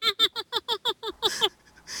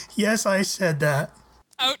 Yes, I said that.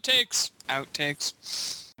 Outtakes.